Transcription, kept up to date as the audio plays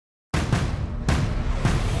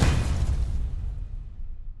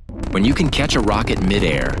When you can catch a rocket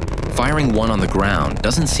mid-air, firing one on the ground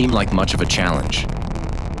doesn't seem like much of a challenge.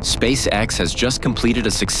 SpaceX has just completed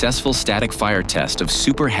a successful static fire test of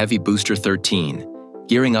Super Heavy Booster 13,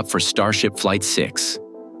 gearing up for Starship Flight 6.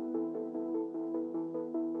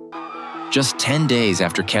 Just 10 days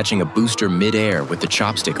after catching a booster mid-air with the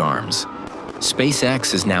chopstick arms,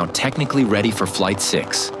 SpaceX is now technically ready for Flight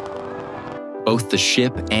 6. Both the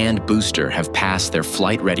ship and booster have passed their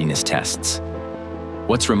flight readiness tests.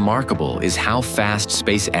 What's remarkable is how fast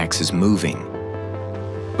SpaceX is moving.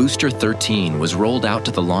 Booster 13 was rolled out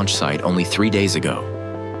to the launch site only 3 days ago.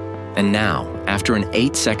 And now, after an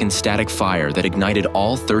 8-second static fire that ignited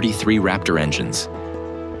all 33 Raptor engines,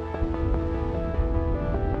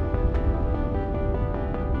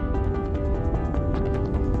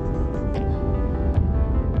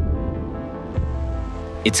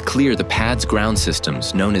 it's clear the pad's ground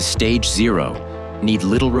systems, known as Stage 0, need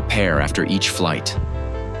little repair after each flight.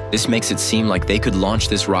 This makes it seem like they could launch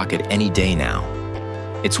this rocket any day now.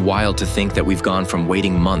 It's wild to think that we've gone from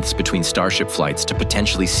waiting months between Starship flights to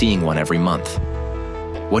potentially seeing one every month.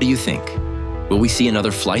 What do you think? Will we see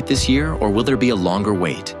another flight this year, or will there be a longer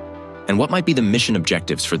wait? And what might be the mission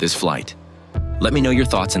objectives for this flight? Let me know your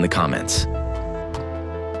thoughts in the comments.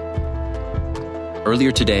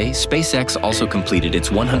 Earlier today, SpaceX also completed its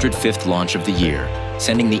 105th launch of the year,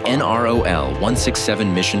 sending the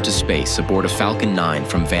NROL-167 mission to space aboard a Falcon 9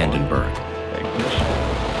 from Vandenberg.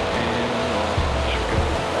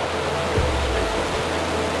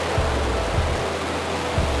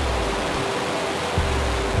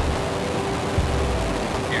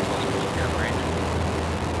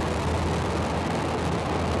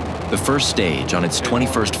 The first stage, on its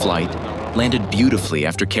 21st flight, landed beautifully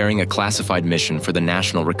after carrying a classified mission for the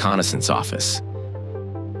National Reconnaissance Office.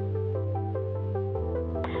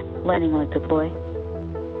 Landing light deploy.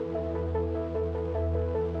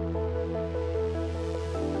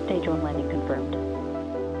 Stage 1 landing confirmed.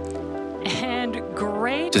 And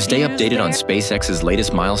great. To stay updated on SpaceX's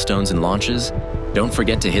latest milestones and launches, don't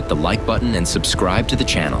forget to hit the like button and subscribe to the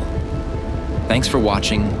channel. Thanks for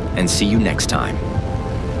watching, and see you next time.